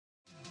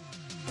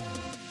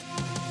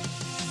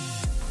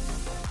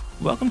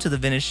Welcome to the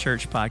Vintage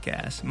Church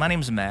podcast. My name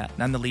is Matt,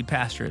 and I'm the lead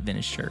pastor at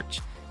Vintage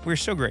Church. We're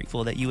so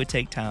grateful that you would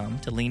take time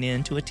to lean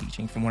into a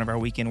teaching from one of our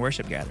weekend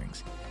worship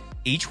gatherings.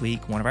 Each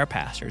week, one of our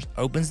pastors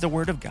opens the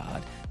Word of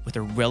God with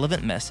a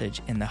relevant message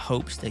in the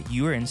hopes that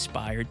you are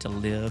inspired to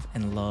live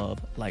and love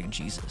like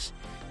Jesus.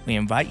 We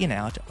invite you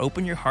now to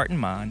open your heart and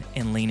mind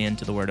and lean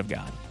into the Word of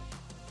God.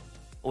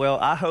 Well,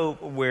 I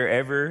hope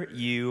wherever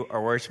you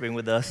are worshiping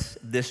with us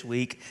this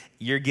week,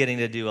 you're getting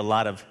to do a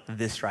lot of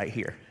this right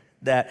here.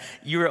 That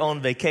you're on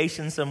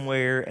vacation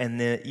somewhere and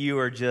that you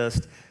are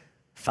just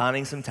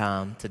finding some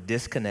time to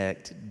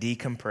disconnect,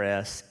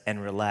 decompress,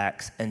 and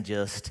relax and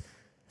just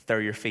throw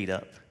your feet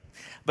up.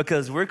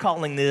 Because we're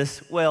calling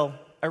this, well,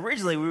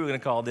 originally we were going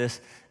to call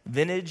this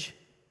Vintage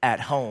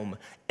at Home.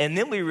 And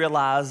then we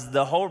realized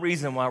the whole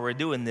reason why we're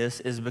doing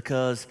this is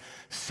because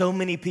so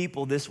many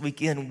people this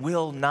weekend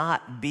will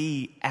not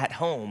be at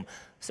home.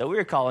 So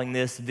we're calling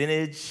this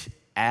Vintage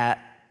at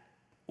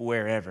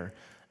Wherever.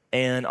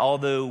 And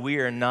although we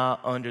are not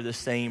under the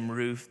same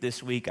roof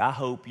this week, I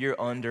hope you're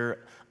under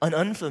an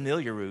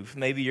unfamiliar roof.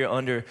 Maybe you're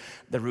under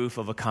the roof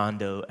of a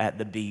condo at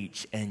the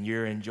beach and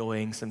you're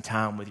enjoying some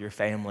time with your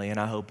family. And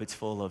I hope it's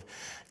full of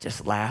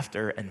just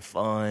laughter and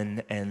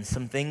fun and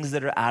some things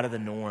that are out of the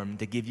norm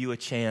to give you a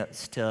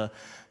chance to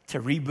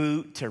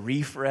reboot, to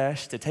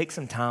refresh, to take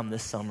some time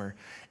this summer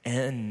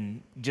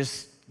and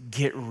just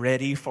get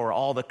ready for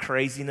all the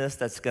craziness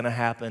that's going to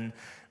happen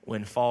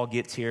when fall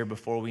gets here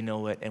before we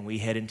know it and we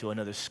head into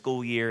another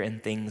school year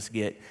and things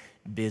get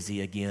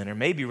busy again. Or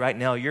maybe right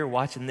now you're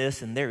watching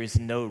this and there is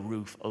no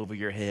roof over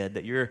your head,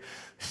 that you're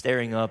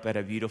staring up at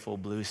a beautiful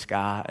blue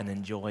sky and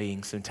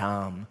enjoying some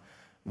time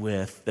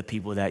with the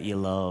people that you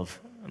love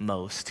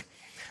most.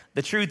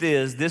 The truth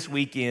is, this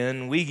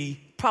weekend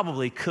we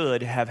probably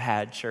could have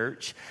had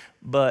church,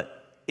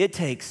 but it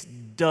takes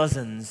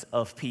dozens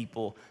of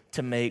people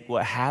to make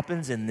what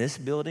happens in this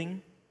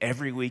building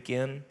every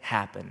weekend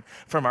happen.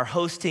 From our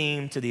host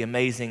team to the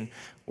amazing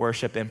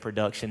worship and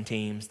production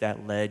teams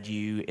that led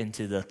you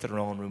into the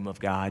throne room of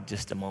God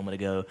just a moment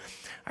ago.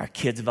 Our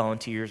kids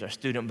volunteers, our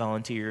student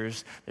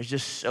volunteers. There's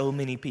just so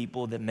many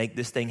people that make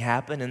this thing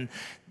happen. And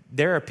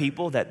there are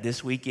people that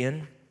this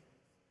weekend,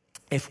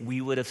 if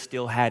we would have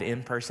still had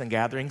in-person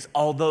gatherings,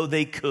 although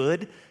they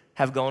could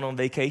have gone on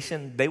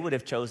vacation, they would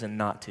have chosen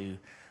not to,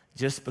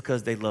 just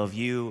because they love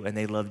you and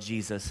they love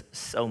Jesus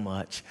so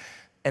much.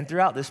 And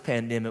throughout this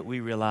pandemic, we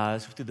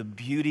realized through the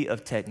beauty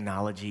of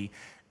technology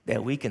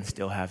that we can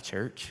still have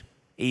church.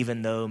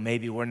 Even though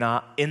maybe we're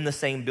not in the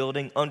same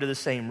building, under the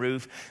same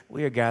roof,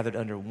 we are gathered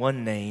under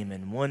one name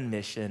and one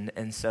mission.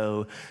 And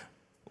so,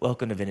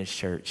 welcome to Vintage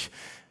Church.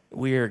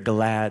 We are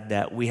glad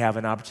that we have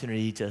an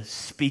opportunity to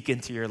speak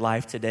into your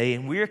life today.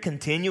 And we are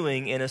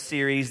continuing in a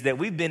series that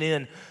we've been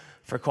in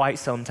for quite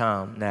some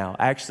time now.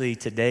 Actually,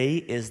 today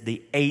is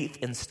the 8th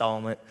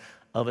installment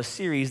of a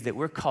series that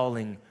we're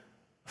calling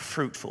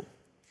Fruitful.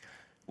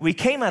 We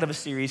came out of a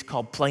series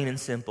called Plain and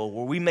Simple,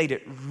 where we made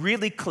it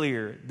really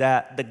clear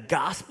that the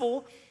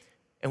gospel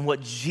and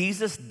what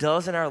Jesus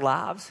does in our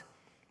lives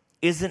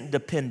isn't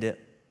dependent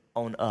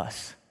on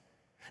us.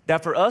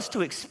 That for us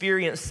to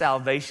experience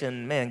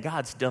salvation, man,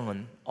 God's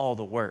done all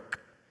the work.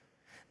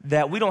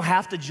 That we don't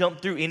have to jump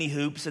through any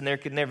hoops, and there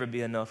could never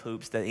be enough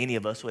hoops that any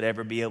of us would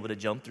ever be able to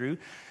jump through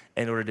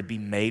in order to be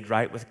made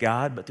right with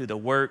God. But through the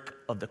work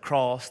of the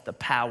cross, the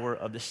power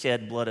of the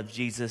shed blood of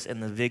Jesus,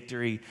 and the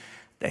victory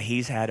that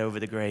he's had over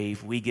the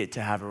grave, we get to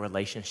have a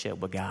relationship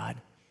with God.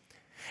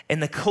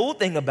 And the cool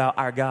thing about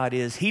our God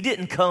is he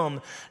didn't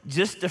come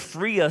just to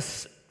free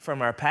us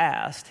from our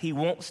past. He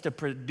wants to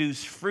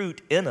produce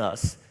fruit in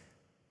us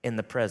in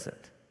the present.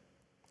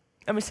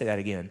 Let me say that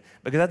again,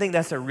 because I think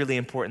that's a really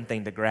important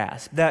thing to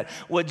grasp. That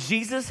what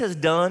Jesus has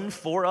done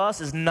for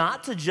us is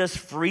not to just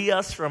free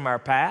us from our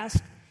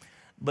past,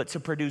 but to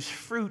produce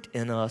fruit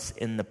in us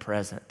in the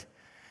present.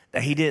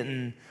 That he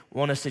didn't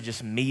want us to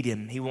just meet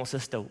him. He wants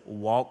us to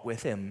walk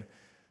with him.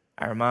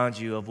 I remind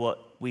you of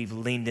what we've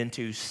leaned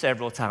into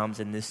several times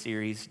in this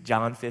series,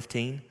 John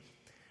 15,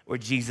 where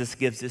Jesus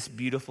gives this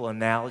beautiful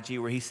analogy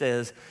where he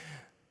says,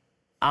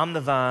 I'm the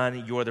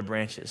vine, you're the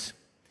branches.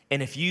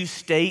 And if you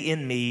stay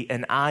in me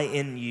and I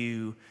in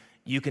you,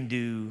 you can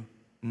do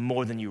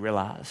more than you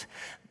realize.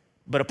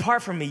 But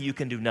apart from me, you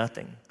can do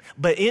nothing.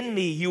 But in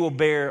me, you will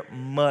bear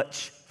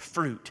much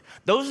fruit.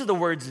 Those are the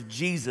words of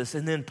Jesus.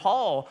 And then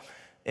Paul,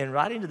 in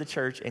writing to the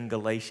church in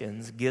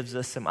Galatians, gives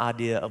us some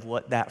idea of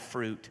what that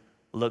fruit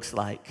looks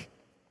like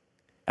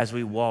as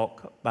we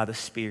walk by the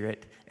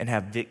Spirit and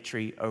have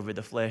victory over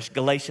the flesh.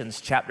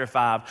 Galatians chapter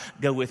 5,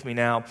 go with me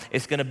now.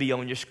 It's going to be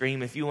on your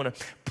screen if you want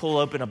to pull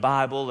open a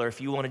Bible or if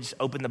you want to just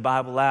open the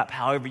Bible app,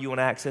 however you want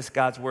to access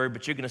God's Word,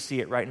 but you're going to see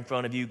it right in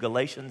front of you.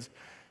 Galatians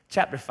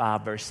chapter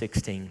 5, verse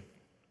 16.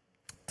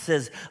 It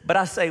says, but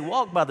I say,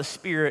 walk by the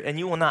Spirit and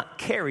you will not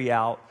carry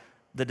out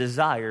the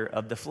desire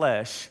of the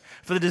flesh.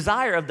 For the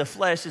desire of the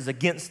flesh is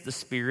against the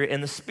Spirit,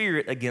 and the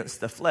Spirit against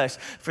the flesh.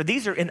 For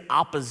these are in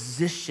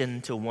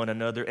opposition to one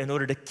another in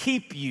order to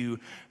keep you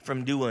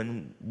from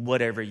doing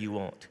whatever you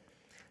want.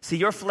 See,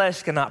 your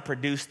flesh cannot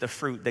produce the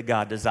fruit that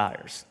God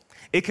desires.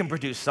 It can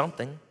produce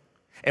something.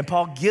 And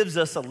Paul gives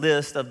us a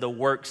list of the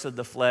works of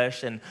the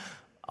flesh, and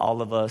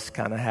all of us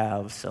kind of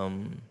have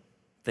some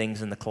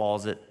things in the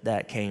closet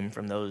that came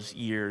from those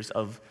years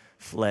of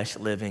flesh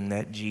living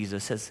that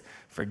Jesus has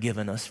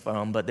forgiven us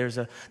from. But there's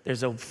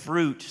a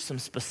fruit, some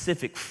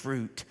specific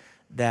fruit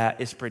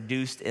that is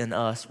produced in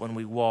us when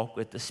we walk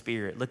with the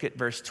Spirit. Look at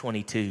verse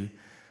 22. It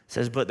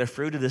says, but the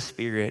fruit of the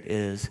Spirit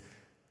is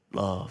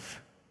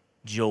love,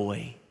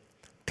 joy,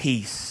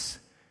 peace,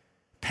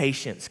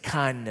 patience,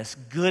 kindness,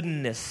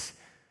 goodness,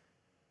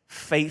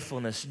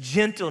 faithfulness,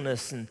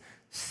 gentleness, and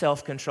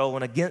self-control.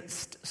 And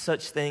against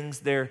such things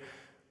there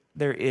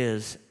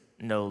is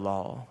no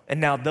law.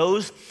 And now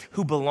those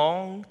who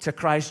belong to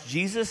Christ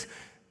Jesus,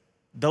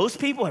 those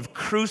people have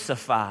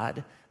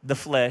crucified the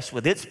flesh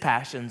with its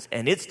passions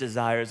and its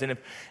desires. And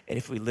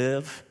if we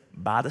live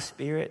by the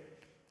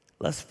Spirit,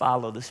 let's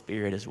follow the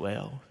Spirit as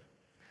well.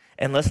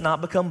 And let's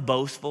not become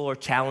boastful or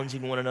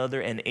challenging one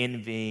another and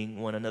envying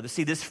one another.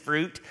 See, this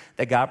fruit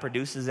that God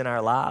produces in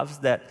our lives,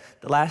 that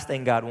the last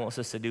thing God wants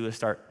us to do is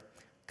start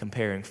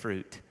comparing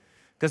fruit.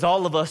 Because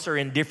all of us are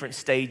in different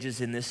stages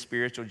in this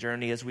spiritual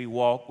journey as we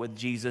walk with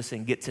Jesus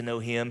and get to know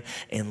him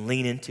and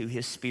lean into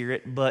his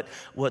Spirit. But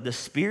what the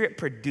Spirit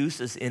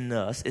produces in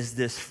us is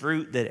this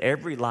fruit that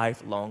every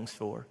life longs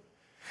for.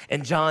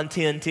 In John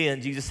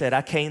 10:10, Jesus said,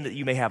 I came that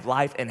you may have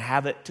life and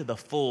have it to the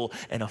full.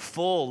 And a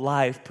full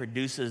life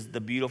produces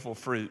the beautiful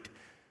fruit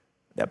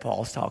that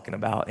Paul's talking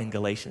about in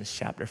Galatians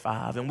chapter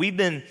 5. And we've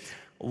been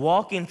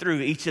walking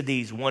through each of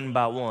these one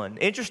by one.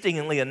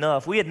 Interestingly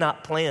enough, we had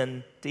not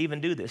planned to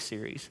even do this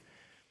series.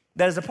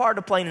 That as a part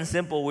of Plain and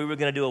Simple, we were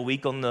going to do a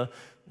week on the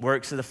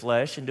works of the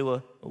flesh and do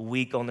a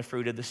week on the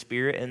fruit of the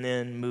Spirit and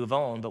then move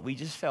on. But we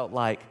just felt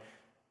like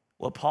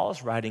what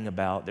Paul's writing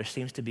about, there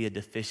seems to be a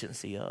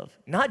deficiency of,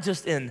 not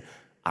just in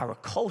our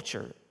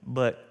culture,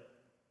 but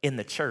in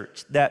the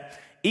church. That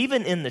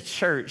even in the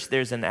church,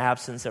 there's an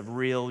absence of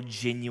real,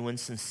 genuine,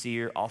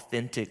 sincere,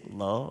 authentic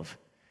love.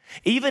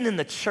 Even in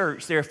the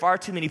church, there are far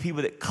too many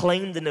people that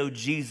claim to know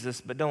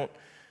Jesus, but don't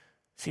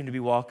seem to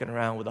be walking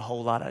around with a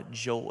whole lot of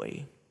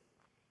joy.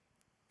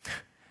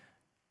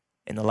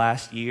 In the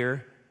last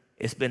year,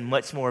 it's been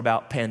much more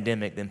about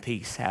pandemic than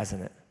peace,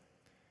 hasn't it?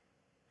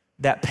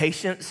 That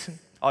patience,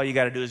 all you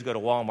got to do is go to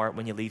Walmart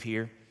when you leave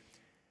here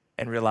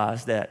and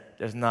realize that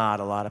there's not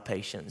a lot of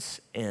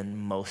patience in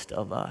most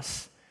of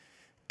us.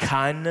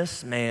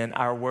 Kindness, man,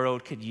 our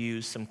world could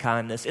use some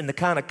kindness. And the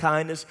kind of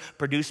kindness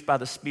produced by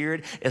the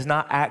Spirit is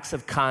not acts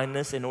of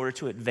kindness in order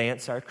to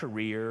advance our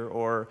career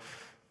or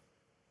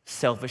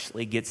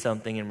selfishly get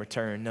something in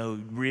return. No,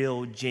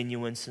 real,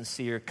 genuine,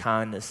 sincere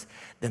kindness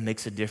that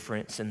makes a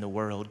difference in the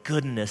world.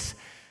 Goodness,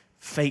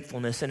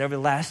 faithfulness. And over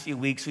the last few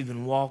weeks, we've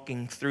been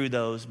walking through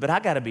those. But I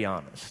got to be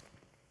honest.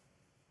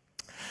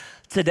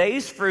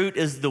 Today's fruit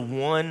is the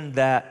one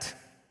that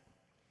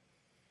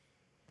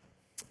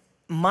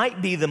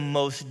might be the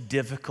most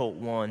difficult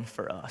one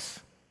for us.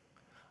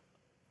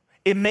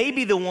 It may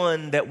be the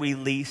one that we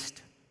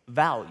least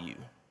value.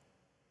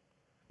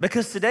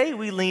 Because today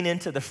we lean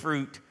into the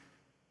fruit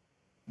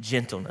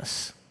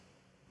gentleness.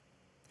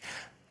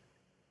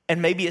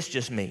 And maybe it's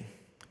just me,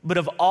 but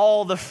of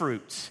all the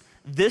fruits,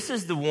 this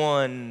is the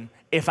one,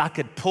 if I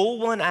could pull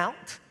one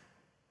out,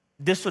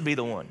 this would be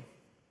the one.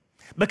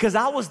 Because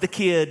I was the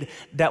kid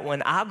that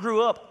when I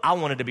grew up, I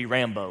wanted to be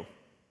Rambo.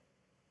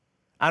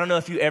 I don't know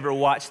if you ever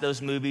watched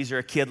those movies or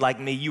a kid like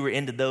me, you were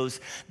into those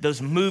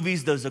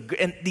movies,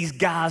 and these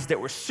guys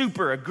that were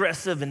super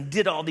aggressive and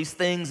did all these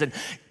things. And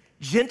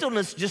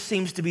gentleness just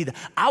seems to be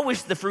I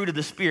wish the fruit of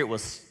the Spirit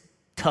was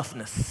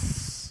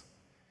toughness.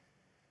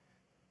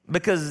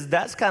 Because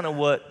that's kind of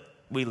what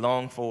we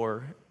long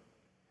for.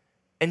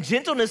 And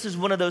gentleness is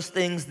one of those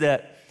things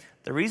that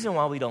the reason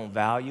why we don't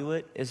value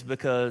it is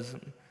because,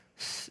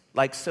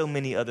 like so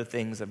many other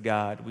things of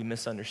God, we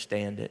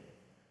misunderstand it.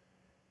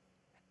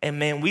 And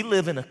man, we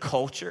live in a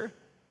culture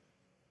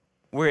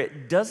where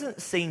it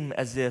doesn't seem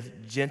as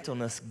if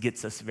gentleness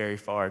gets us very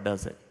far,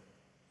 does it?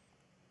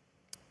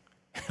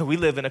 We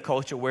live in a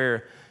culture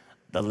where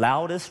the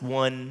loudest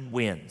one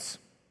wins.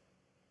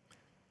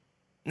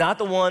 Not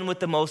the one with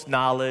the most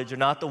knowledge, or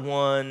not the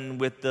one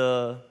with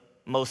the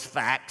most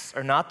facts,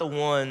 or not the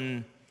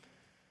one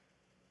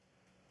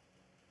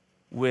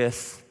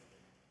with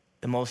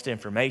the most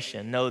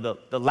information. No,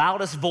 the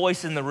loudest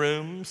voice in the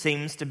room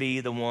seems to be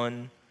the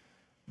one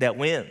that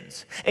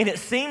wins. And it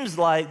seems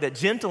like that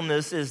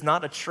gentleness is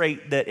not a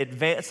trait that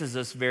advances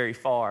us very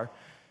far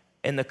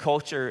in the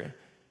culture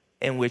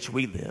in which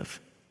we live.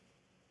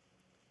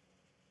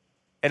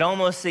 It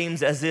almost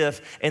seems as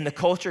if in the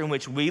culture in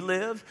which we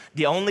live,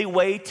 the only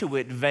way to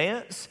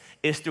advance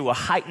is through a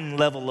heightened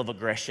level of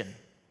aggression.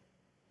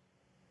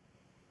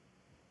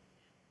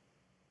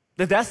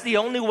 That's the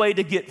only way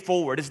to get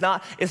forward. It's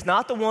not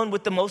the one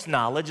with the most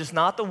knowledge. It's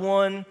not the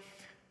one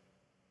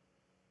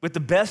with the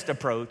best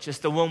approach. It's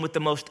the one with the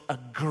most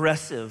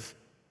aggressive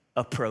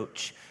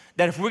approach.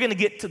 That if we're going to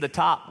get to the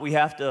top, we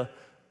have to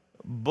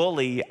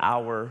bully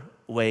our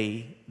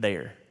way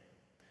there.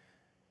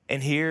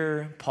 And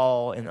here,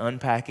 Paul, in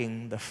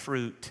unpacking the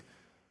fruit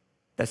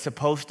that's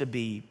supposed to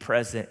be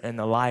present in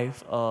the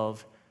life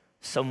of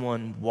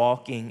someone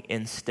walking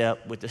in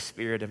step with the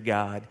Spirit of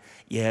God.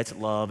 Yeah, it's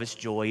love, it's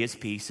joy, it's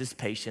peace, it's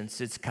patience,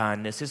 it's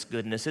kindness, it's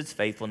goodness, it's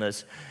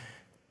faithfulness,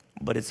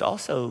 but it's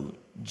also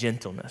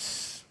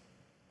gentleness.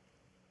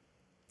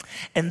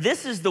 And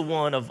this is the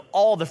one of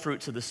all the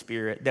fruits of the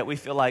Spirit that we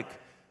feel like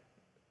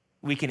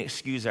we can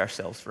excuse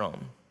ourselves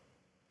from.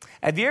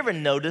 Have you ever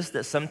noticed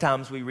that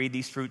sometimes we read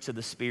these fruits of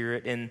the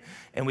Spirit and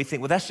we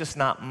think, well, that's just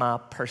not my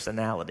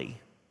personality?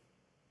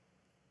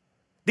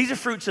 These are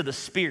fruits of the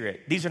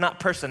Spirit. These are not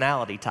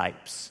personality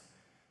types.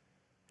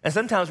 And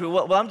sometimes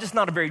well, I'm just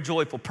not a very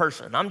joyful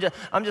person. I'm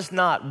just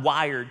not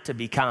wired to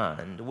be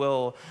kind.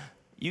 Well,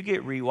 you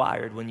get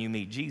rewired when you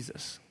meet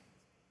Jesus.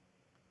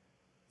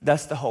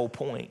 That's the whole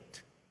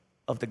point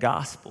of the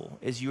gospel,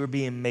 is you're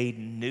being made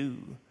new.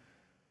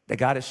 That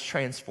God is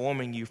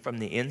transforming you from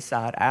the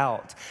inside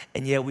out.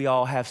 And yet we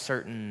all have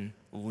certain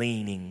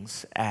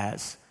leanings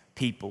as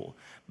people.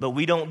 But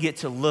we don't get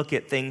to look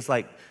at things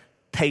like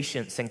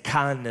patience and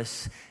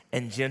kindness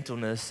and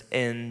gentleness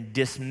and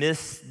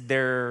dismiss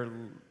their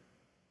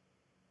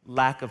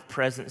lack of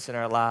presence in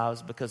our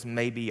lives because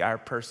maybe our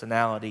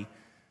personality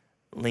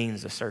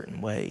leans a certain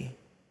way.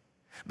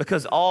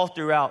 Because all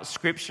throughout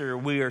Scripture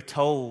we are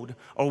told,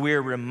 or we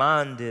are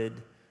reminded,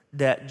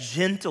 that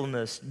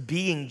gentleness,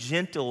 being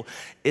gentle,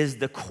 is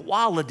the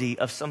quality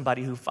of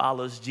somebody who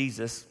follows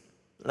Jesus.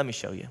 Let me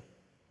show you.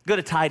 Go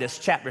to Titus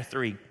chapter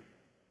 3. It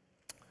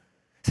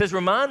says,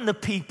 remind the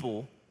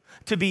people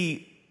to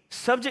be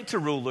subject to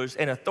rulers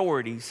and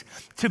authorities,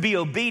 to be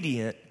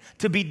obedient,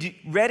 to be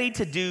ready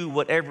to do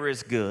whatever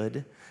is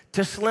good,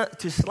 to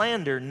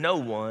slander no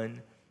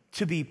one,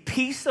 to be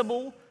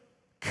peaceable,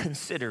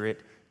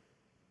 considerate.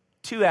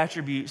 Two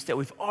attributes that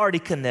we've already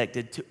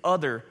connected to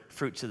other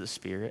fruits of the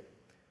Spirit.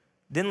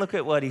 Then look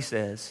at what he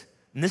says.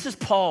 And this is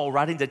Paul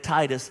writing to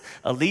Titus,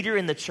 a leader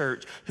in the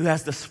church who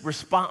has the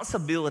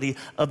responsibility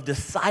of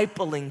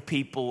discipling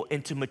people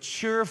into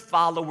mature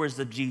followers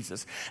of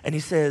Jesus. And he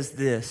says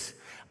this,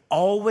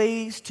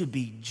 always to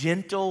be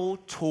gentle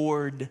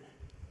toward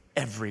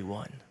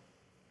everyone.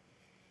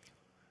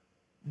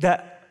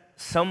 That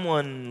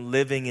someone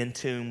living in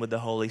tune with the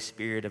Holy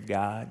Spirit of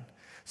God,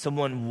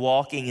 someone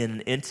walking in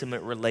an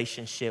intimate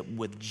relationship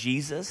with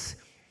Jesus,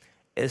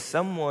 is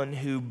someone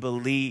who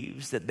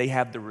believes that they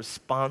have the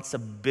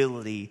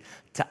responsibility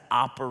to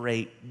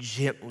operate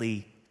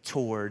gently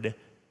toward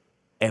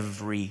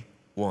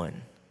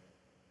everyone.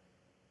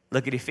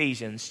 Look at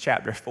Ephesians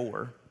chapter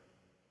 4.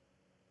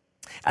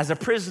 As a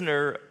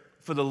prisoner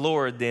for the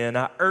Lord, then,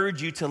 I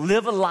urge you to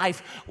live a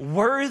life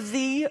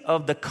worthy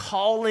of the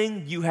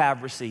calling you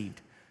have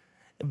received.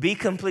 Be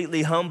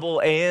completely humble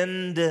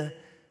and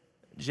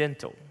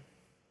gentle.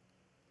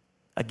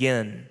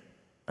 Again,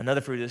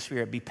 another fruit of the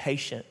Spirit, be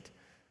patient,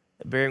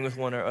 bearing with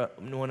one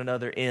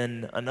another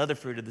in another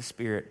fruit of the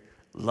Spirit,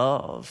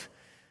 love.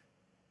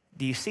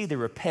 Do you see the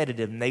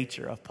repetitive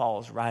nature of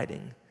Paul's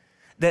writing?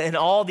 That in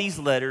all these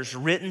letters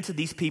written to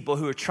these people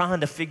who are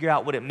trying to figure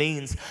out what it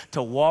means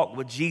to walk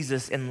with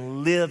Jesus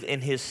and live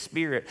in his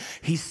Spirit,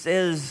 he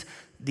says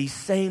these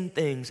same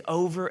things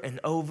over and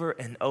over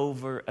and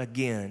over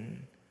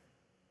again.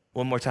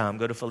 One more time,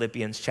 go to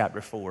Philippians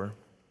chapter 4,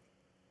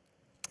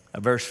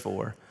 verse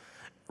 4.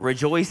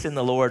 Rejoice in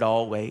the Lord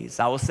always.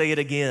 I will say it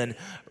again,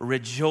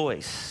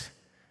 rejoice.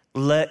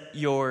 Let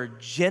your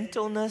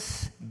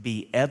gentleness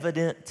be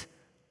evident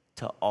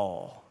to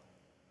all.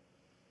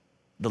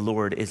 The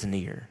Lord is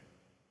near.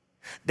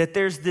 That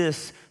there's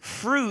this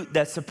fruit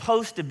that's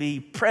supposed to be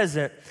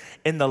present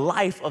in the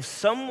life of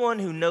someone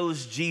who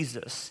knows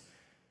Jesus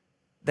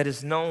that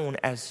is known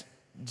as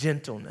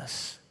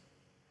gentleness.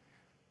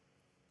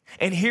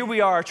 And here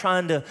we are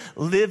trying to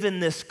live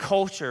in this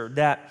culture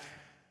that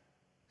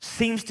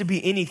seems to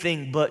be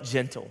anything but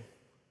gentle.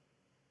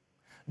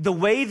 The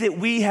way that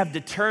we have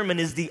determined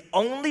is the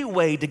only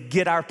way to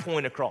get our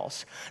point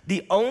across,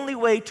 the only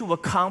way to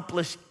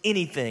accomplish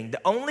anything,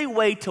 the only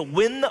way to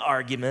win the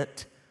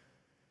argument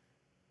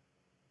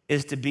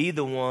is to be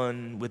the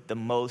one with the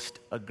most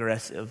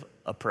aggressive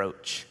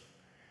approach.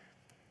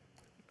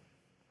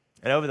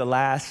 And over the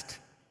last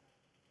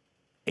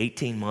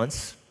 18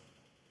 months,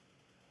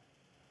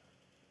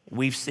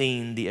 we've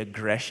seen the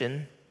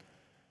aggression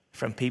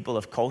from people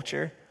of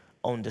culture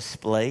on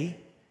display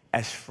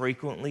as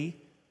frequently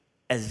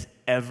as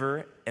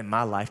ever in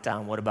my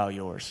lifetime. What about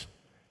yours?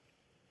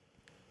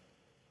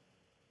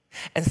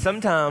 And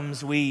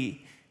sometimes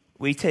we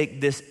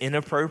take this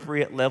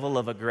inappropriate level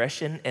of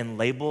aggression and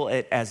label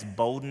it as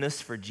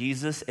boldness for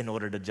Jesus in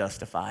order to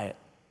justify it.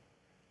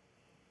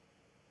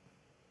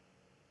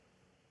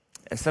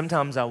 And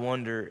sometimes I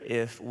wonder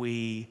if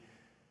we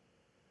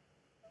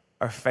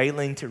are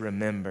failing to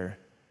remember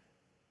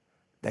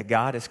that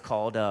God has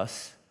called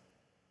us.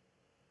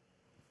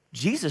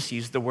 Jesus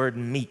used the word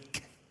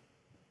meek.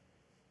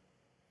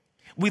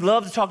 We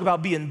love to talk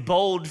about being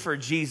bold for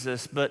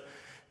Jesus, but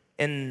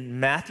in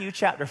Matthew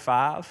chapter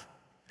 5,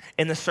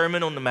 in the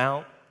Sermon on the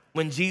Mount,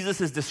 when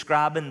Jesus is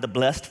describing the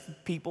blessed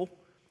people,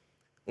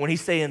 when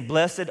he's saying,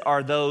 blessed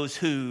are those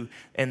who,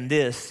 and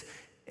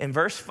In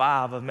verse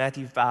 5 of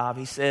Matthew 5,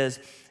 he says,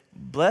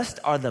 "Blessed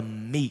are the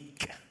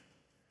meek,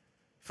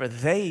 for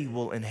they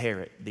will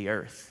inherit the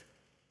earth."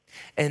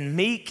 And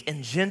meek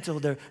and gentle,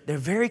 they're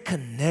very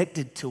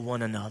connected to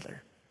one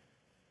another.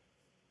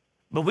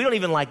 But we don't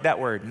even like that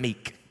word,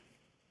 meek.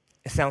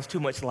 It sounds too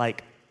much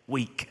like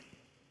weak.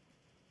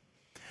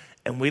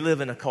 And we live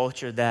in a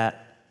culture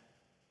that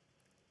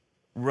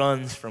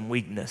runs from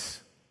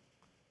weakness.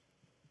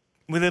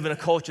 We live in a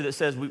culture that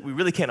says we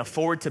really can't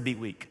afford to be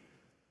weak.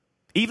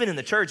 Even in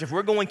the church, if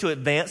we're going to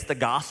advance the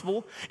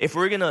gospel, if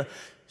we're going to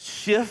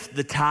shift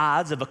the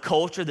tides of a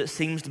culture that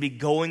seems to be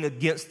going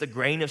against the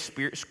grain of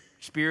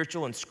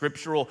spiritual and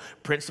scriptural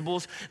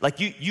principles, like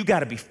you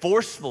got to be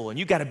forceful and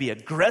you got to be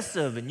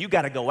aggressive and you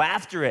got to go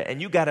after it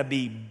and you got to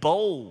be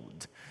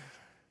bold.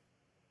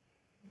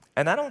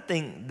 And I don't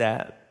think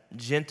that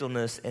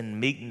gentleness and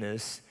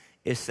meekness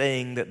is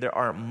saying that there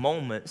aren't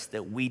moments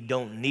that we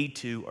don't need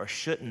to or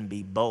shouldn't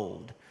be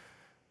bold.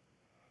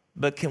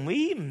 But can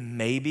we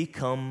maybe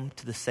come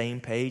to the same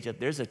page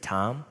that there's a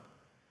time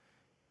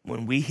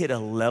when we hit a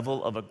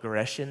level of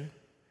aggression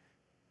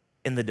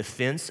in the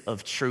defense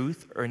of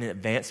truth or in the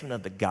advancement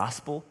of the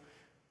gospel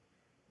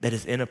that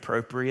is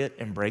inappropriate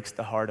and breaks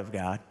the heart of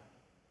God?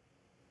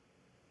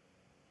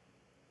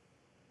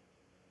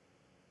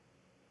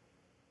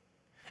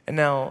 And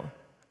now,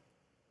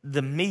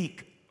 the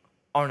meek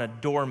aren't a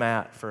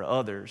doormat for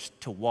others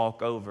to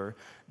walk over.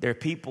 They're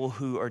people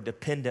who are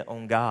dependent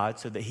on God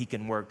so that he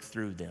can work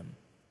through them.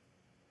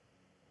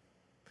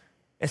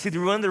 And see,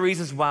 one of the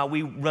reasons why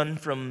we run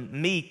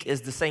from meek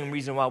is the same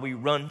reason why we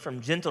run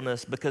from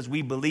gentleness, because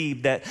we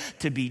believe that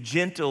to be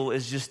gentle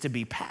is just to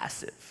be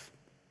passive.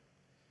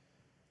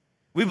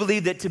 We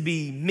believe that to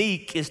be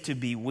meek is to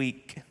be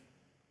weak.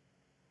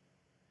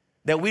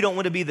 That we don't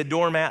want to be the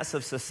doormats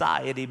of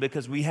society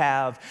because we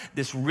have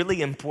this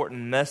really important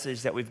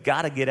message that we've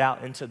got to get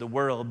out into the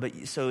world.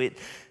 But so it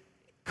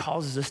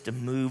causes us to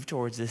move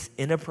towards this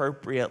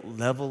inappropriate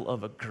level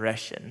of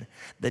aggression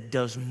that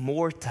does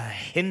more to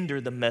hinder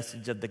the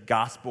message of the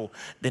gospel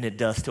than it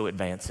does to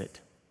advance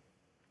it.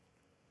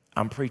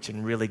 I'm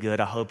preaching really good.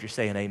 I hope you're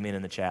saying amen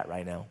in the chat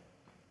right now.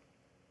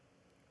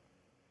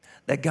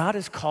 That God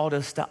has called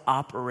us to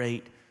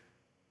operate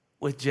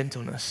with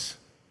gentleness.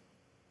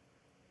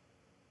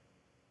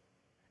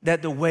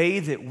 That the way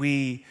that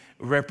we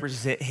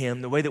represent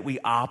him, the way that we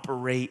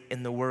operate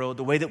in the world,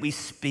 the way that we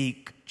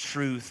speak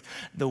truth,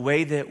 the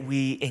way that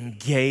we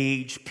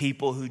engage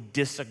people who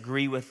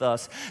disagree with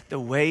us, the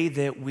way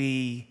that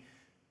we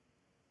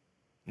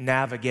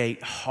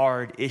navigate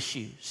hard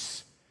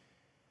issues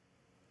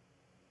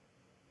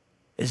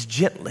is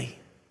gently.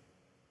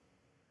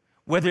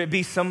 Whether it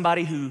be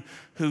somebody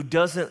who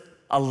doesn't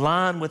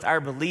align with our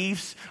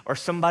beliefs or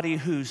somebody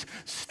who's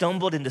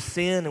stumbled into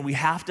sin and we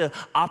have to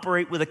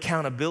operate with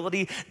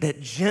accountability, that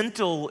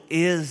gentle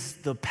is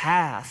the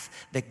path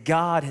that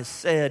God has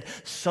said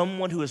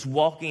someone who is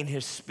walking in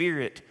his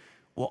spirit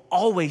will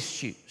always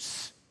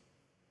choose.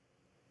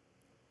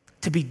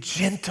 To be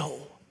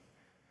gentle.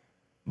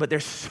 But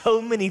there's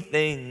so many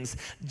things,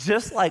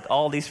 just like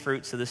all these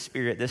fruits of the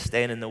Spirit, that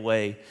stand in the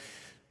way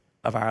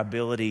of our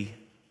ability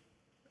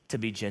to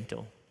be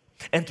gentle.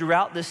 And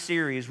throughout this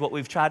series, what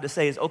we've tried to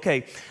say is,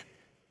 okay,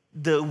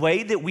 the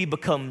way that we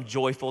become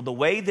joyful, the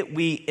way that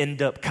we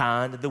end up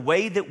kind, the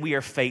way that we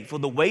are faithful,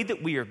 the way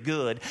that we are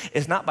good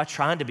is not by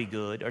trying to be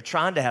good or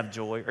trying to have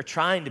joy or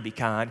trying to be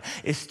kind.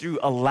 It's through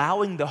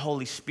allowing the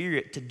Holy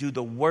Spirit to do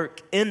the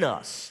work in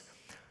us.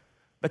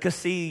 Because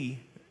see,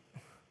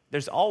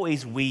 there's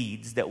always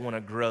weeds that want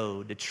to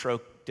grow to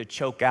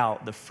choke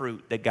out the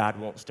fruit that God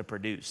wants to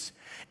produce.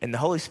 And the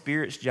Holy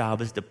Spirit's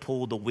job is to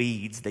pull the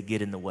weeds that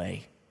get in the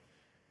way.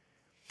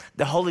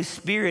 The Holy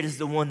Spirit is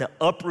the one that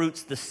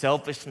uproots the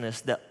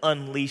selfishness, that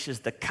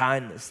unleashes the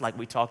kindness, like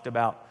we talked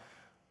about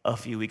a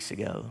few weeks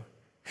ago.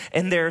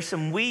 And there are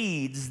some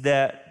weeds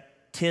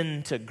that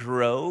tend to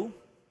grow.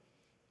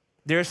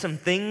 There are some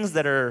things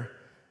that are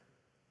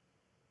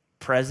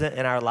present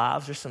in our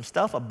lives. There's some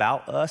stuff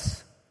about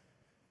us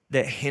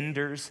that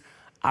hinders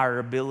our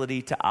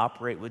ability to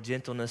operate with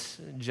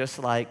gentleness, just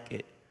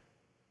like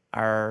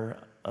our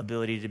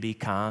ability to be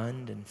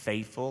kind and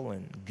faithful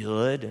and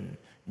good and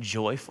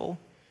joyful.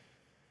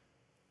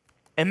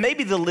 And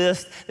maybe the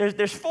list,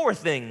 there's 4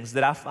 things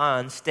that I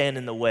find stand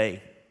in the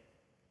way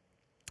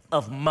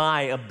of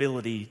my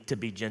ability to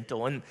be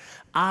gentle. And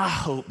I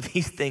hope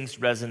these things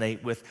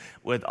resonate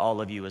with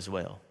all of you as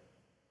well.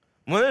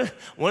 One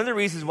of the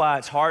reasons why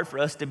it's hard for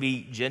us to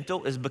be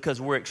gentle is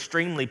because we're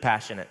extremely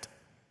passionate.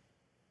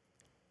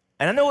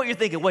 And I know what you're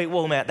thinking, wait,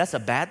 whoa, Matt, that's a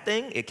bad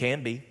thing? It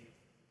can be.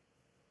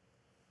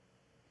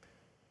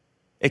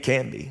 It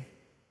can be.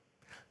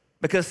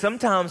 Because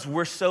sometimes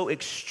we're so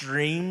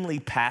extremely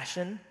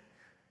passionate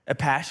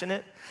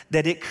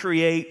that it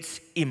creates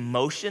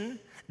emotion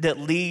that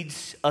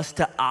leads us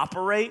to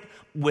operate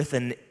with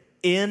an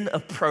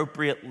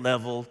inappropriate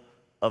level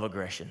of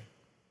aggression.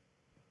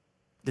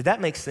 Did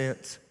that make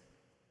sense?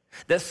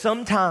 That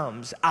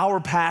sometimes our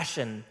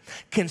passion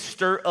can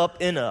stir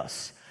up in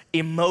us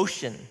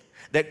emotion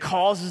that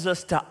causes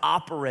us to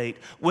operate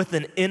with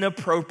an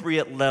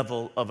inappropriate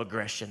level of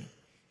aggression.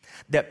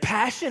 That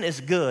passion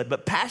is good,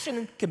 but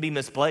passion can be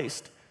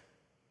misplaced.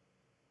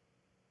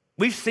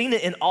 We've seen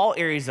it in all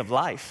areas of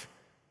life.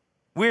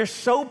 We're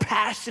so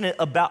passionate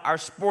about our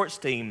sports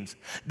teams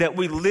that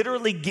we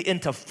literally get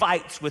into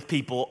fights with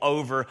people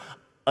over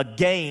a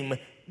game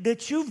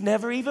that you've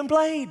never even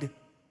played.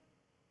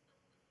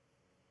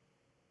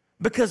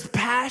 Because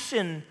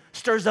passion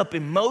stirs up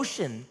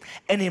emotion,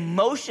 and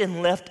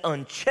emotion left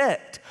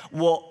unchecked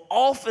will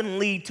often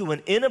lead to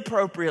an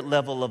inappropriate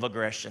level of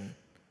aggression.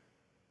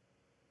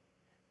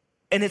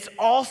 And it's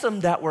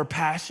awesome that we're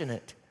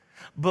passionate,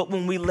 but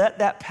when we let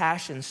that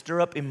passion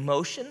stir up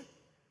emotion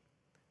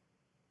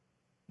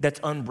that's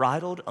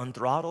unbridled,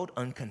 unthrottled,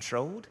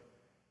 uncontrolled,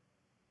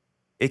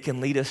 it can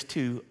lead us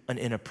to an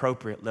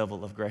inappropriate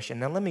level of aggression.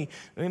 Now let me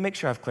make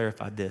sure I've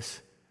clarified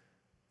this.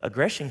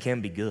 Aggression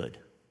can be good.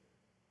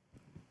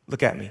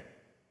 Look at me.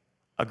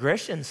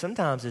 Aggression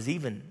sometimes is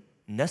even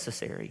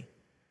necessary.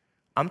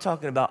 I'm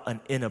talking about an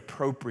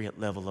inappropriate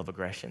level of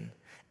aggression.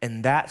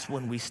 And that's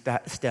when we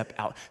step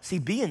out. See,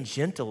 being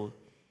gentle,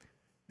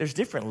 there's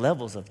different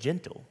levels of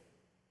gentle.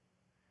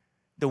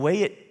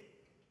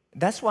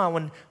 That's why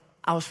when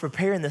I was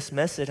preparing this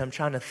message, I'm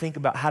trying to think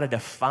about how to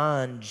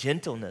define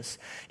gentleness.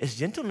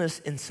 Gentleness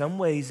in some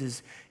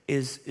ways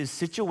is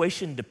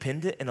situation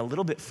dependent and a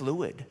little bit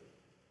fluid.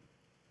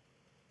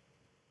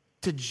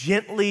 To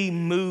gently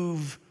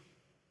move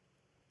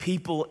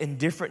people in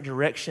different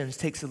directions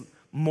takes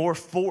more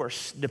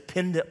force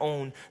dependent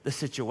on the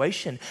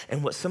situation.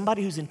 And what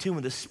somebody who's in tune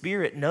with the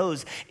Spirit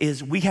knows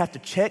is we have to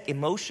check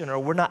emotion or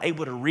we're not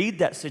able to read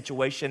that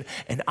situation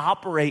and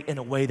operate in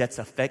a way that's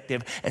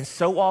effective. And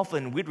so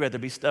often we'd rather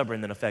be stubborn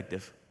than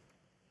effective.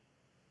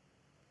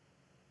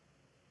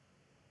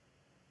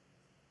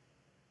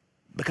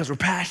 Because we're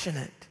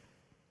passionate.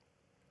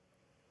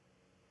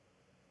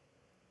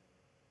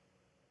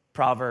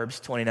 Proverbs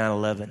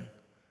 29:11.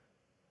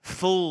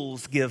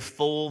 Fools give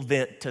full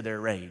vent to their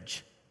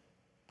rage,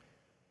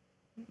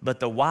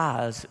 but the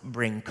wise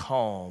bring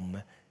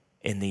calm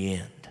in the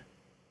end.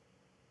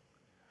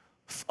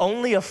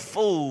 Only a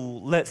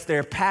fool lets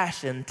their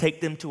passion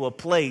take them to a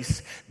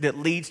place that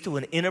leads to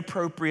an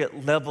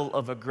inappropriate level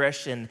of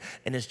aggression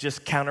and is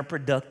just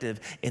counterproductive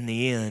in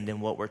the end in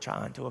what we're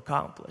trying to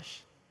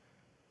accomplish.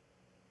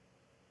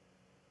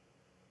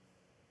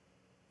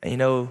 And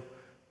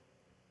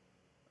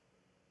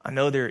I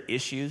know there are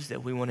issues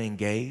that we want to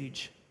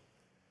engage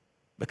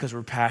because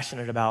we're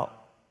passionate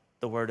about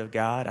the Word of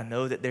God. I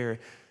know that there are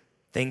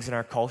things in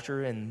our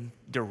culture and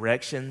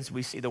directions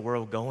we see the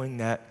world going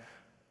that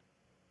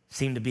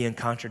seem to be in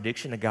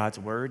contradiction to God's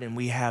Word, and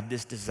we have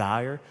this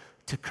desire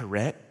to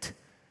correct.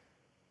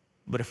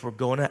 But if we're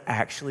going to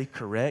actually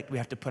correct, we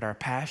have to put our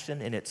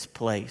passion in its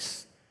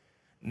place,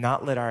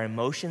 not let our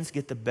emotions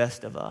get the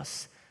best of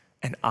us,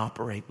 and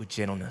operate with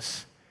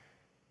gentleness.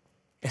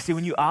 And see,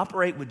 when you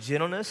operate with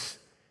gentleness,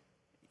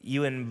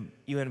 you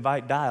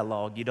invite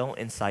dialogue. You don't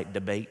incite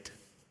debate.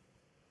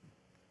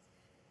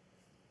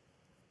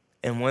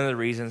 And one of the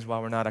reasons why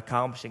we're not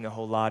accomplishing a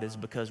whole lot is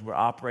because we're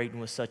operating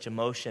with such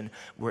emotion.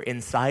 We're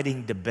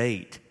inciting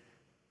debate,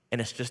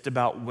 and it's just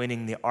about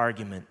winning the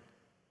argument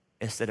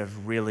instead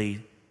of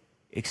really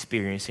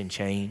experiencing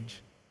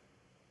change.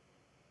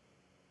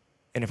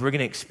 And if we're going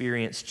to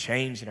experience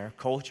change in our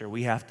culture,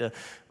 we have to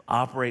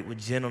operate with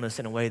gentleness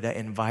in a way that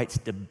invites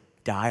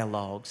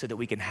dialogue so that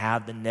we can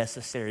have the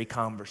necessary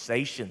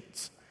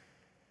conversations.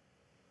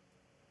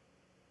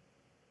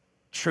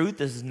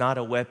 Truth is not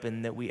a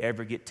weapon that we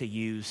ever get to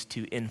use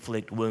to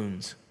inflict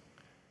wounds.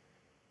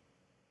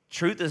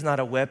 Truth is not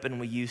a weapon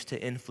we use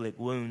to inflict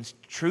wounds.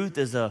 Truth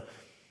is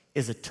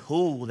a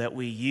tool that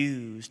we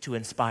use to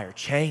inspire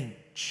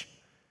change.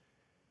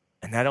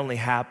 And that only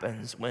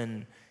happens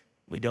when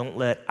we don't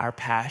let our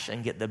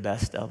passion get the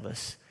best of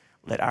us.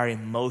 Let our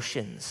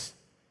emotions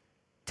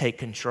take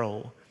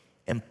control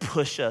and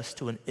push us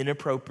to an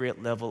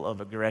inappropriate level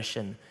of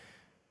aggression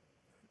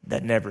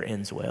that never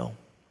ends well.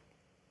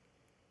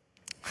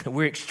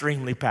 We're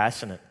extremely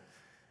passionate,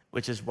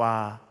 which is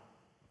why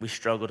we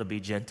struggle to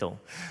be gentle.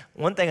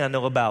 One thing I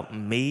know about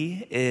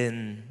me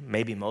and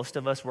maybe most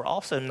of us, we're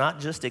also not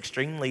just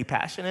extremely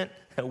passionate,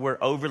 we're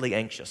overly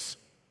anxious.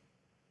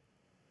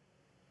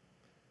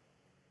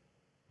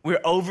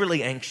 We're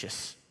overly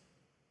anxious.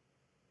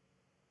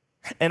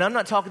 And I'm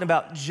not talking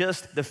about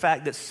just the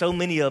fact that so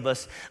many of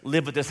us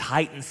live with this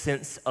heightened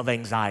sense of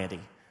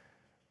anxiety.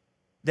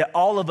 That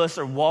all of us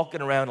are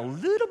walking around a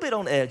little bit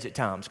on edge at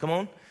times. Come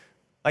on.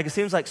 Like it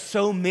seems like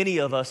so many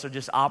of us are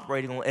just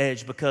operating on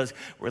edge because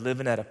we're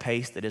living at a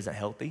pace that isn't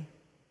healthy.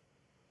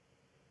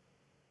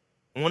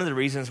 One of the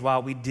reasons why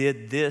we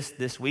did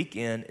this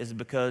weekend is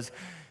because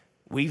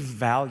we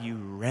value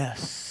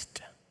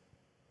rest.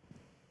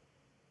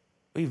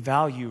 We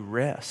value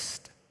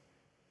rest.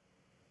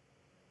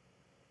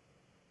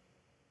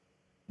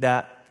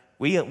 That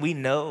we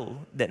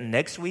know that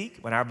next week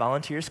when our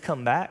volunteers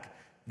come back,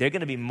 they're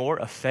going to be more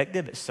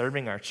effective at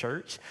serving our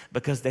church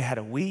because they had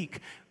a week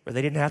where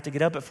they didn't have to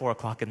get up at 4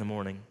 o'clock in the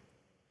morning.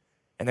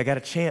 And they got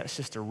a chance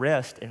just to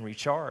rest and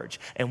recharge.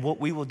 And what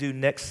we will do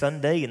next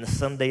Sunday and the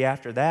Sunday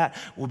after that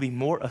will be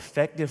more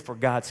effective for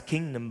God's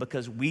kingdom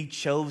because we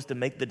chose to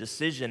make the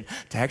decision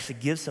to actually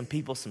give some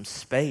people some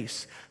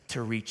space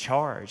to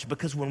recharge.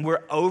 Because when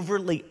we're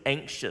overly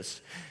anxious,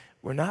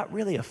 we're not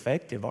really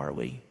effective, are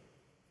we?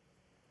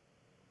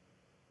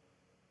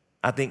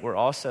 I think we're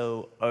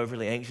also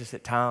overly anxious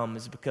at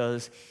times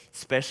because,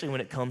 especially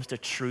when it comes to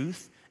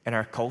truth and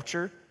our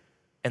culture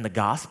and the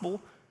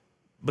gospel,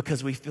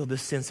 because we feel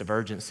this sense of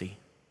urgency,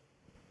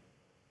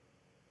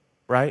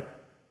 right?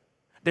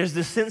 There's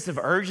this sense of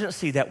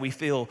urgency that we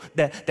feel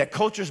that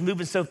culture's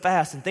moving so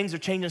fast and things are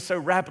changing so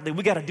rapidly.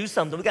 We got to do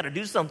something. We got to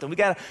do something. We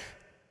got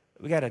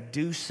to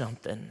do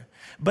something.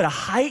 But a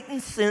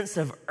heightened sense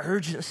of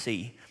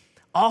urgency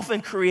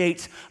often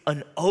creates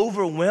an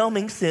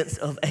overwhelming sense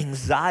of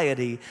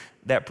anxiety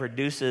that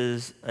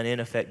produces an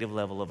ineffective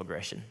level of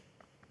aggression.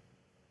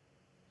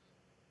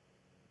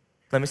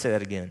 Let me say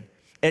that again.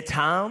 At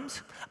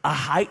times, a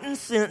heightened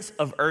sense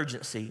of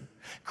urgency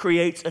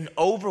creates an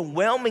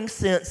overwhelming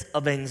sense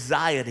of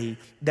anxiety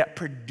that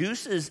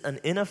produces an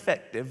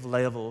ineffective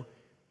level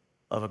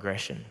of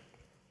aggression.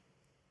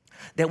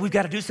 That we've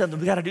got to do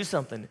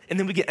something. And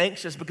then we get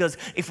anxious because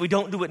if we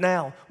don't do it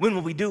now, when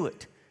will we do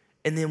it?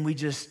 And then we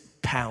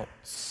just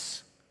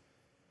pounce.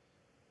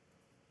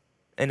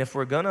 And if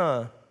we're going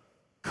to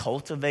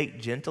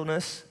cultivate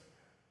gentleness,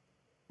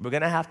 we're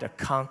going to have to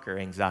conquer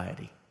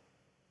anxiety.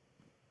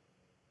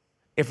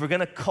 If we're going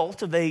to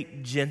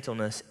cultivate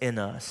gentleness in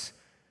us,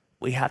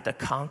 we have to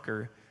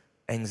conquer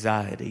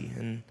anxiety.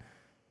 In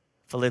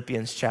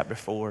Philippians chapter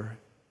 4,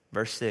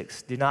 verse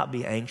 6, do not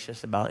be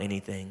anxious about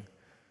anything.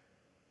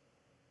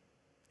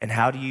 And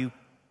how do you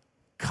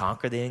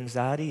conquer the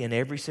anxiety? In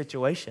every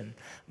situation,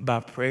 by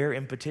prayer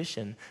and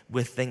petition,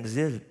 with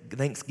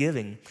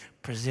thanksgiving,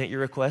 present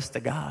your requests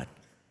to God.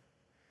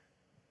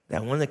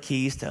 That one of the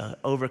keys to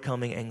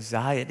overcoming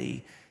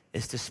anxiety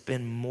is to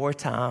spend more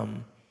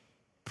time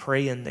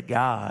praying to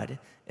God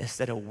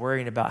instead of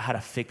worrying about how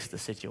to fix the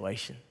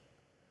situation.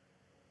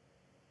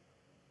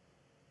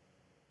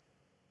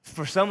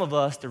 For some of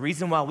us, the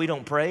reason why we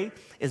don't pray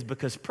is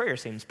because prayer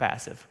seems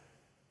passive.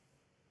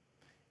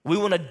 We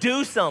want to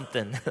do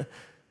something.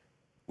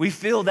 We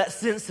feel that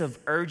sense of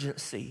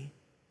urgency.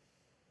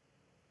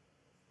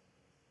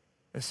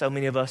 And so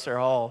many of us are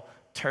all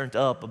turned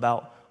up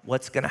about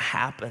what's going to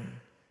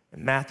happen.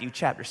 In Matthew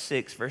chapter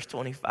 6, verse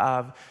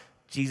 25,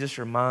 Jesus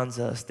reminds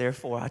us,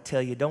 therefore, I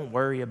tell you, don't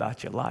worry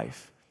about your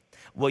life,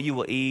 what you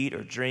will eat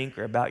or drink,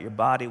 or about your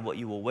body, what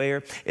you will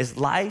wear. Is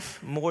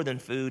life more than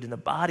food and the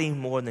body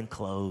more than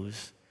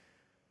clothes?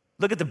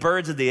 Look at the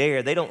birds of the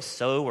air. They don't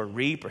sow or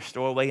reap or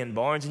store away in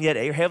barns, and yet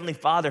your heavenly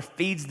Father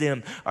feeds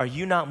them. Are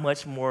you not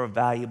much more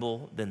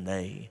valuable than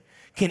they?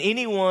 Can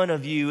any one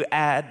of you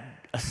add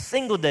a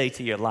single day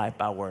to your life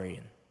by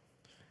worrying?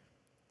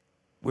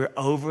 We're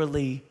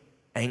overly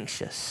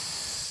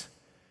anxious.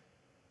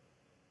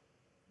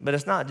 But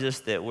it's not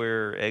just that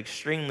we're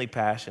extremely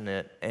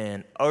passionate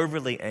and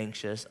overly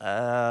anxious.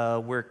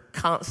 We're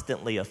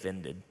constantly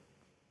offended.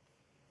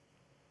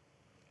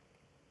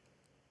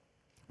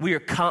 We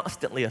are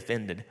constantly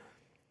offended.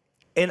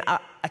 And I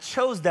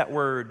chose that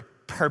word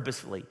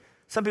purposefully.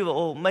 Some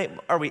people,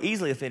 are we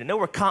easily offended? No,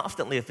 we're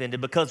constantly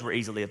offended because we're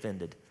easily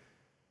offended.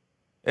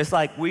 It's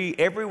like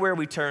everywhere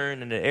we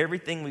turn and at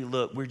everything we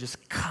look, we're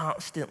just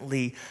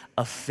constantly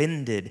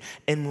offended.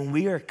 And when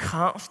we are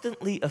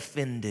constantly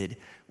offended,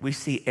 we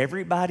see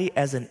everybody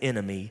as an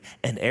enemy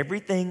and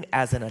everything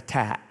as an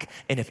attack.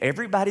 And if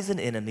everybody's an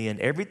enemy and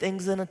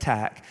everything's an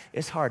attack,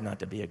 it's hard not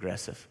to be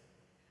aggressive.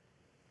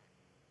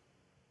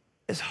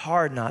 It's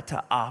hard not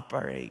to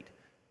operate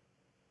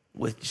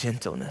with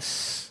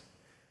gentleness.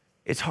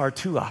 It's hard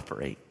to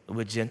operate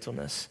with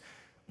gentleness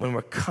when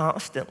we're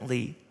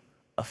constantly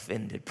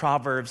offended.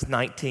 Proverbs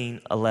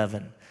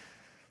 19:11.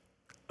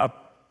 A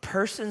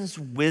person's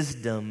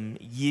wisdom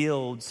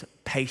yields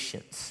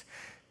patience.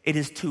 It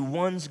is to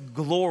one's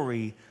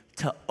glory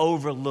to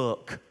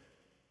overlook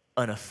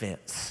an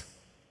offense.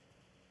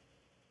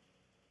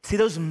 See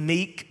those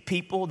meek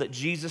people that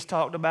Jesus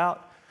talked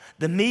about?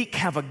 The meek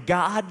have a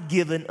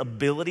God-given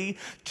ability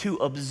to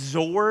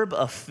absorb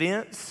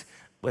offense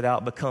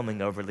without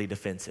becoming overly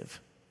defensive.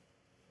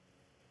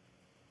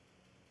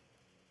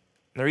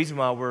 And the reason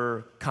why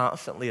we're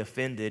constantly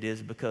offended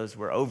is because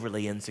we're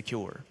overly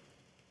insecure.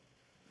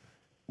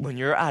 When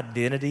your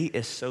identity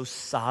is so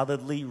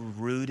solidly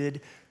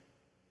rooted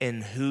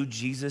in who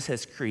Jesus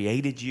has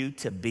created you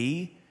to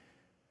be,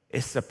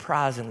 it's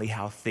surprisingly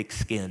how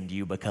thick-skinned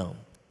you become.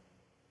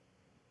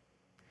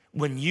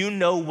 When you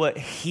know what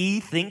he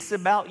thinks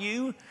about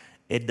you,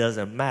 it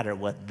doesn't matter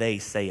what they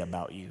say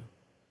about you.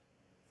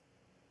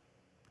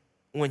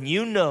 When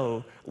you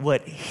know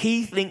what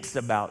he thinks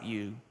about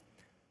you,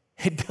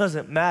 it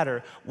doesn't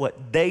matter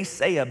what they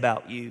say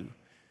about you.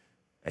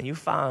 And you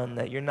find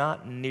that you're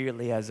not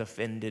nearly as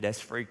offended as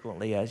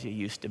frequently as you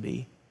used to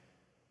be.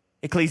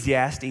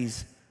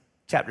 Ecclesiastes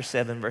chapter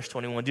 7, verse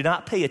 21. Do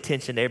not pay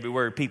attention to every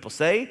word people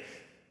say,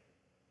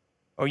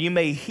 or you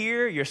may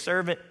hear your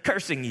servant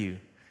cursing you.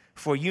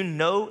 For you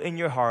know in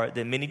your heart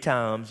that many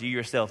times you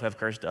yourself have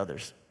cursed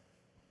others.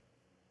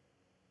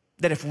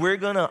 That if we're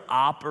going to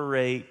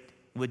operate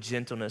with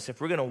gentleness, if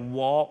we're going to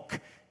walk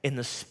in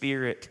the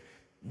Spirit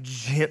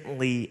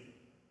gently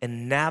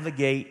and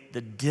navigate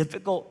the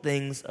difficult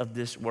things of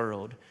this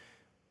world,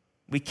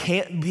 we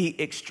can't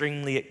be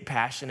extremely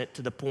passionate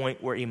to the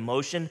point where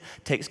emotion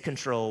takes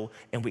control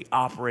and we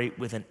operate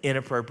with an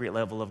inappropriate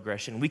level of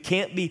aggression. We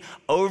can't be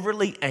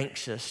overly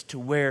anxious to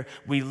where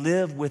we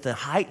live with a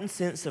heightened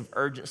sense of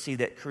urgency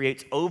that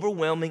creates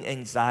overwhelming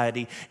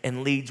anxiety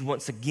and leads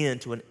once again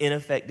to an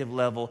ineffective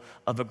level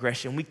of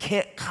aggression. We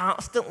can't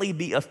constantly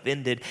be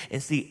offended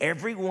and see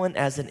everyone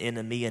as an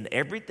enemy and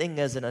everything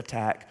as an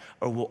attack,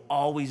 or we'll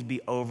always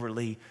be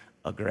overly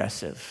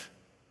aggressive.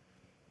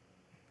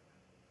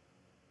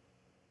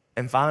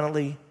 And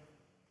finally,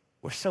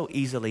 we're so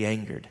easily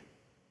angered.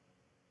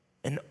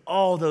 And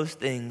all those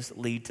things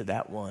lead to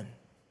that one.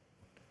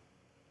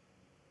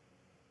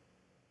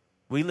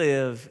 We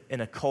live in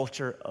a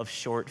culture of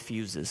short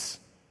fuses.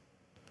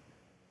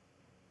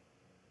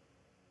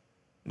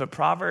 But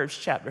Proverbs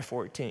chapter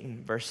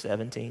 14, verse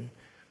 17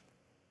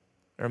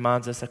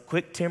 reminds us a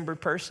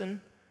quick-tempered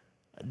person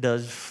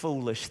does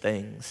foolish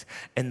things,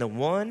 and the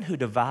one who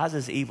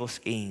devises evil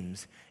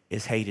schemes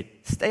is hated.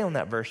 Stay on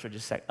that verse for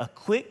just a second. A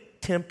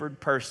quick-tempered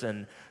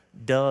person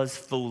does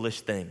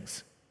foolish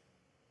things.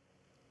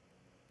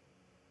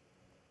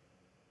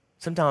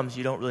 Sometimes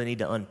you don't really need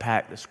to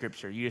unpack the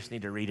scripture. You just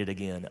need to read it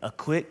again. A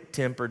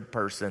quick-tempered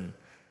person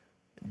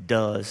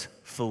does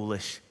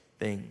foolish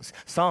things.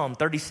 Psalm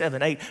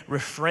 37:8,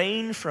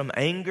 refrain from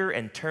anger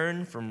and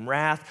turn from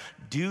wrath.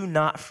 Do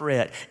not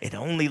fret. It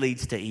only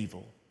leads to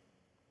evil.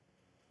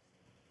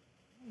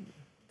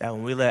 That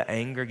when we let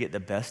anger get the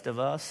best of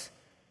us,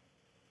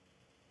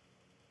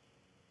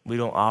 we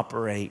don't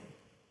operate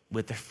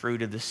with the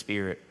fruit of the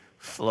Spirit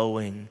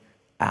flowing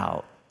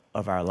out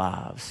of our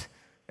lives.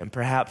 And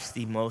perhaps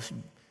the most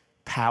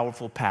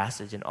powerful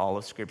passage in all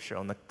of Scripture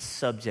on the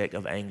subject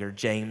of anger,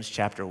 James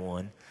chapter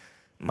 1.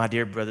 My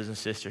dear brothers and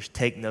sisters,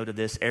 take note of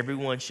this.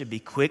 Everyone should be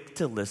quick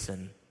to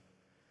listen,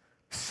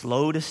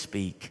 slow to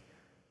speak,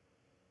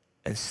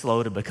 and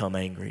slow to become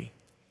angry.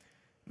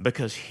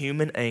 Because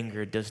human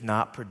anger does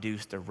not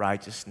produce the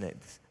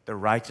righteousness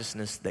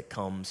that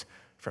comes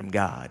from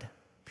God.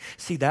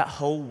 See, that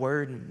whole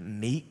word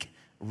meek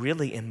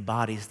really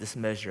embodies this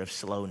measure of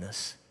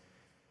slowness.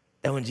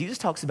 That when Jesus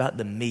talks about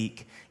the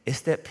meek,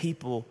 it's that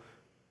people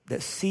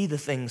that see the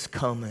things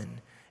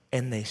coming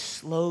and they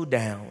slow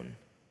down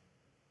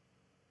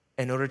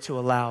in order to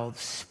allow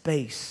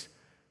space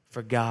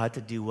for God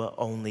to do what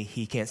only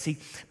He can. See,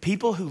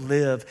 people who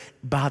live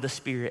by the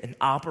Spirit and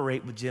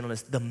operate with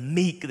gentleness, the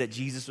meek that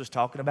Jesus was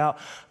talking about,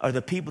 are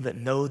the people that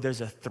know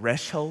there's a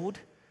threshold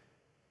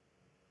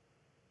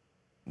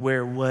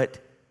where what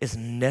is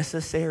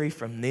necessary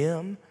from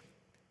them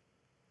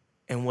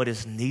and what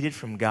is needed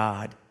from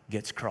God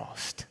gets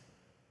crossed.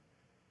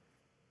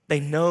 They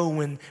know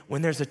when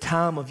there's a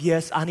time of,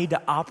 yes, I need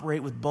to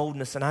operate with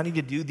boldness and I need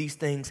to do these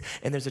things,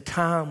 and there's a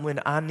time when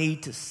I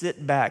need to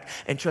sit back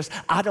and trust.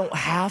 I don't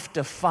have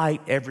to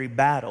fight every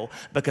battle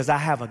because I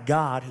have a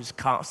God who's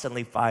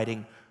constantly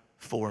fighting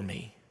for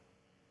me.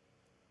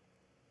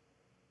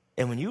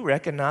 And when you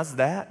recognize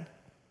that,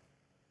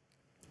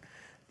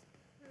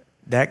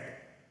 that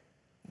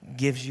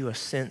gives you a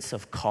sense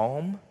of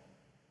calm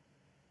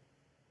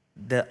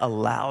that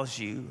allows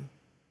you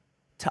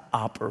to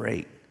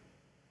operate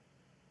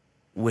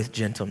with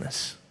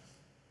gentleness.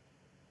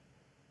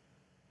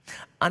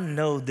 I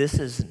know this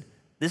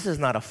is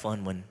not a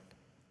fun one.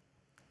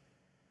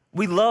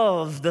 We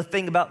love the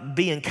thing about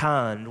being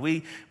kind.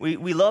 We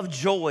love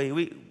joy.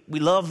 We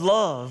love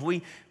love.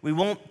 We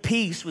want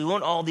peace. We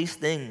want all these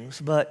things.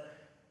 But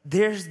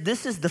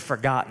this is the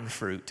forgotten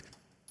fruit.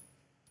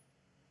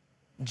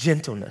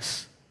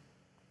 Gentleness.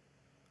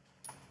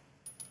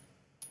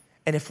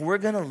 And if we're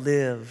going to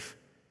live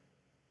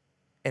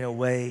in a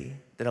way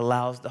that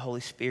allows the Holy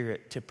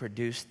Spirit to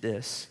produce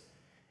this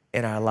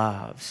in our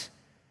lives,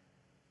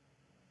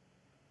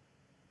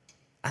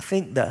 I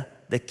think the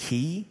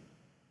key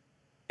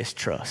is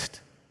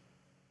trust.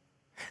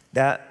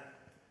 That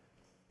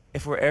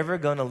if we're ever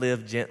going to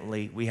live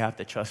gently, we have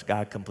to trust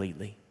God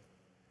completely.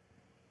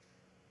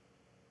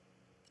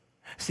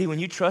 See, when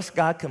you trust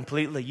God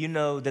completely, you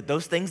know that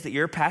those things that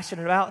you're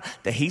passionate about,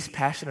 that He's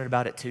passionate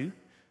about it too.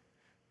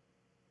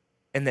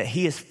 And that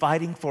He is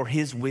fighting for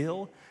His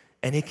will,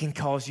 and it can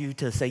cause you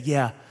to say,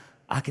 yeah,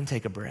 I can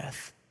take a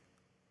breath.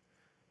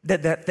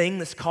 That thing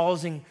that's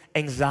causing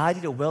anxiety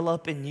to well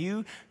up in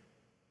you,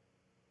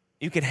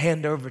 you can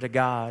hand over to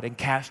God and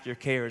cast your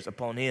cares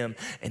upon Him,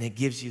 and it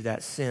gives you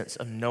that sense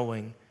of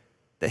knowing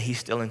that He's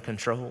still in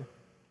control.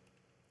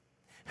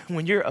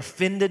 When you're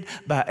offended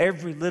by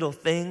every little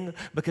thing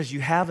because you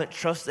haven't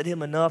trusted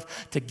Him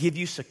enough to give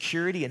you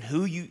security in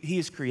who He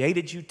has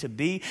created you to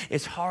be,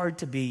 it's hard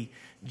to be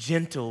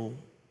gentle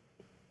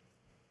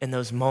in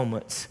those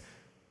moments.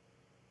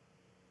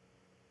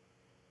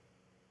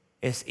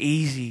 It's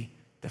easy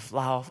to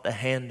fly off the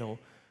handle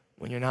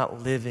when you're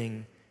not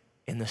living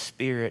in the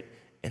Spirit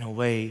in a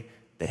way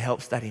that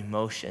helps that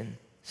emotion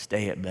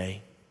stay at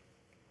bay.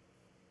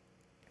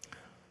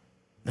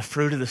 The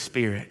fruit of the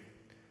Spirit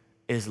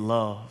is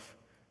love,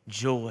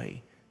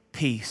 joy,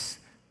 peace,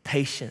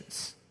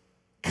 patience,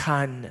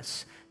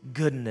 kindness,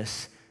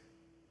 goodness,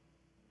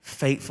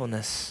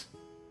 faithfulness,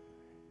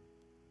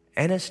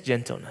 and it's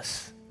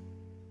gentleness.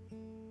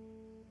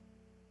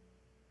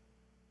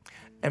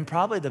 And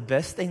probably the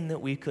best thing that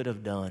we could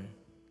have done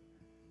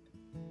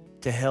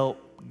to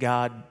help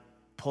God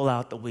pull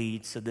out the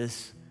weeds so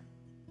this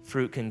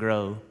fruit can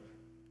grow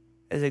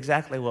is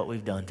exactly what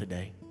we've done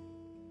today.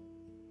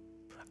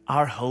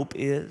 Our hope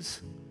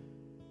is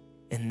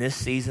in this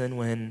season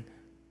when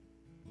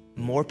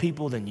more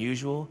people than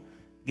usual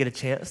get a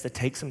chance to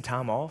take some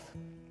time off,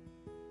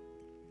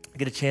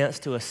 get a chance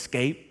to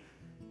escape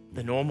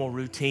the normal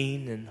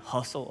routine and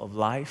hustle of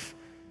life,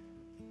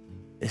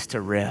 is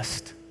to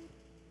rest.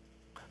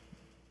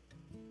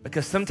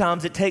 Because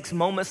sometimes it takes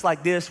moments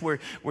like this where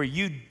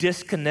you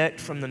disconnect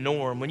from the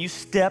norm, when you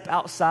step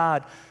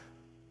outside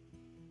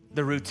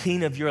the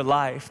routine of your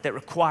life that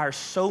requires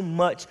so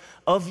much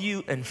of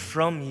you and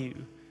from you,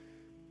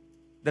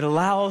 that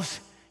allows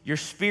your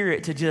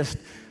spirit to just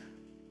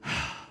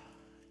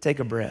take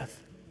a breath.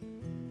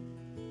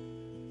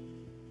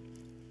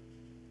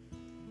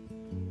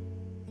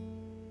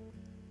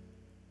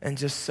 And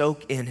just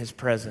soak in his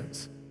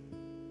presence.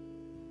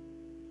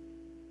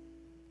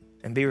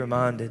 And be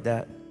reminded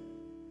that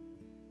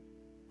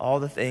all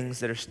the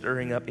things that are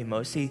stirring up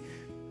emotion.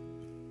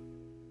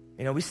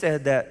 We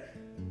said that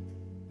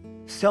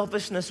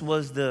selfishness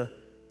was the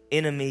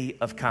enemy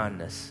of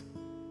kindness.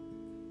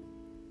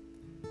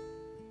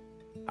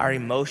 Our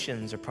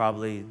emotions are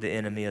probably the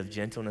enemy of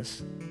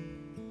gentleness.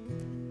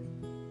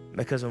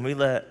 Because when we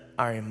let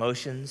our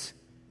emotions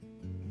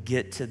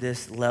get to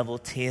this level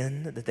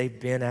 10 that they've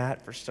been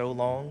at for so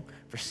long,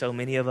 for so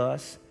many of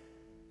us,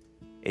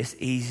 it's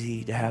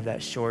easy to have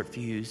that short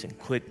fuse and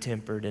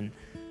quick-tempered and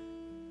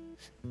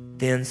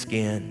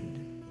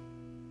thin-skinned.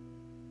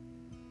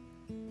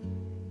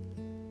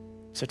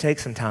 So take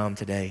some time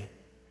today.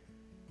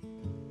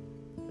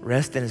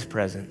 Rest in his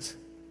presence.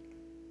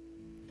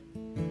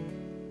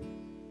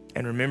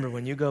 And remember,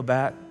 when you go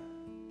back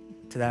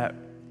to that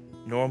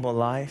normal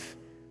life,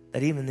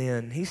 that even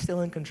then, he's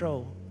still in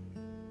control.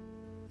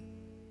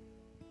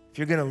 If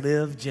you're going to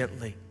live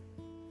gently,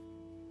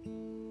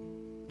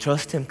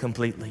 trust him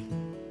completely.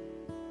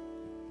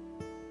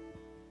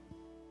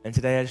 And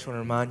today I just want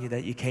to remind you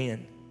that you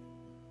can.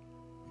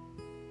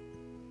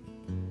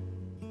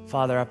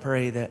 Father, I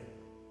pray that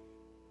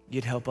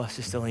you'd help us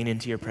just to lean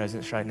into your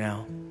presence right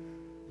now,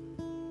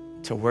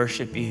 to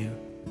worship you,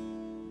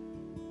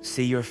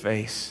 see your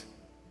face,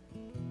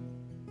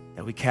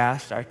 that we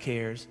cast our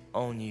cares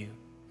on you.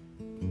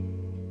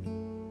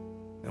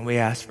 And we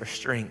ask for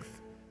strength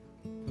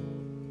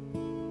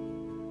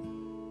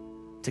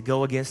to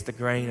go against the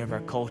grain of our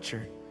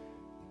culture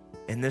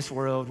in this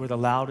world where the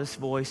loudest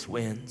voice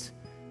wins.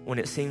 When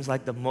it seems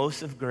like the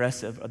most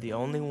aggressive are the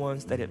only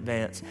ones that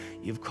advance,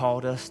 you've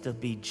called us to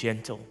be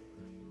gentle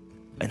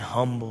and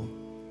humble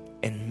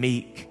and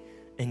meek.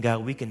 And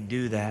God, we can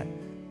do that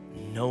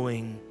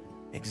knowing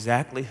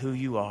exactly who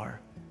you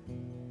are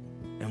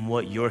and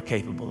what you're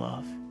capable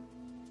of.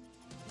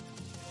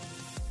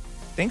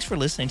 Thanks for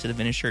listening to the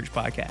Vintage Church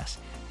Podcast.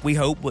 We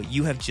hope what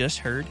you have just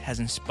heard has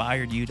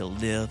inspired you to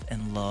live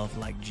and love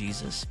like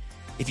Jesus.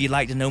 If you'd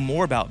like to know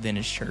more about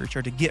Vintage Church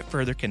or to get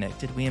further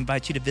connected, we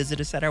invite you to visit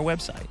us at our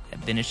website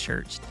at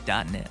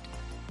vintagechurch.net.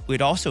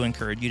 We'd also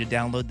encourage you to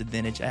download the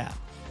Vintage app.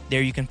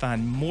 There you can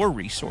find more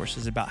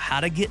resources about how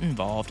to get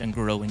involved and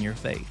grow in your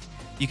faith.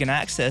 You can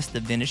access the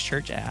Vintage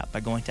Church app by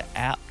going to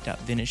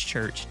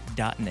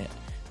app.vintagechurch.net.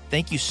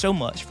 Thank you so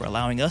much for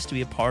allowing us to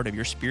be a part of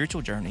your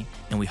spiritual journey,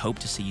 and we hope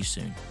to see you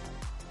soon.